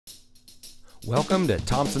Welcome to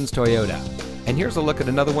Thompsons Toyota, and here's a look at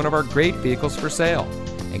another one of our great vehicles for sale,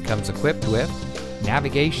 and comes equipped with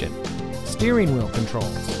navigation, steering wheel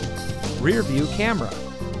controls, rear view camera,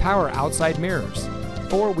 power outside mirrors,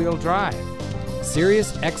 four-wheel drive,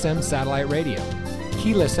 Sirius XM satellite radio,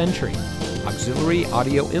 keyless entry, auxiliary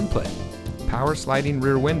audio input, power sliding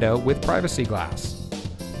rear window with privacy glass,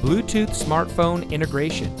 Bluetooth smartphone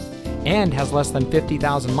integration, and has less than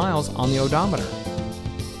 50,000 miles on the odometer.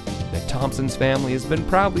 The Thompsons family has been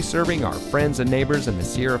proudly serving our friends and neighbors in the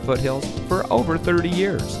Sierra foothills for over 30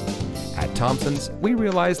 years. At Thompsons, we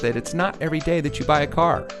realize that it's not every day that you buy a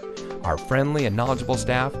car. Our friendly and knowledgeable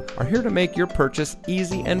staff are here to make your purchase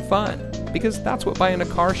easy and fun, because that's what buying a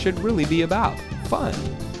car should really be about, fun.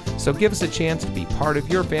 So give us a chance to be part of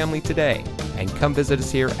your family today, and come visit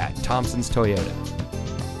us here at Thompsons Toyota.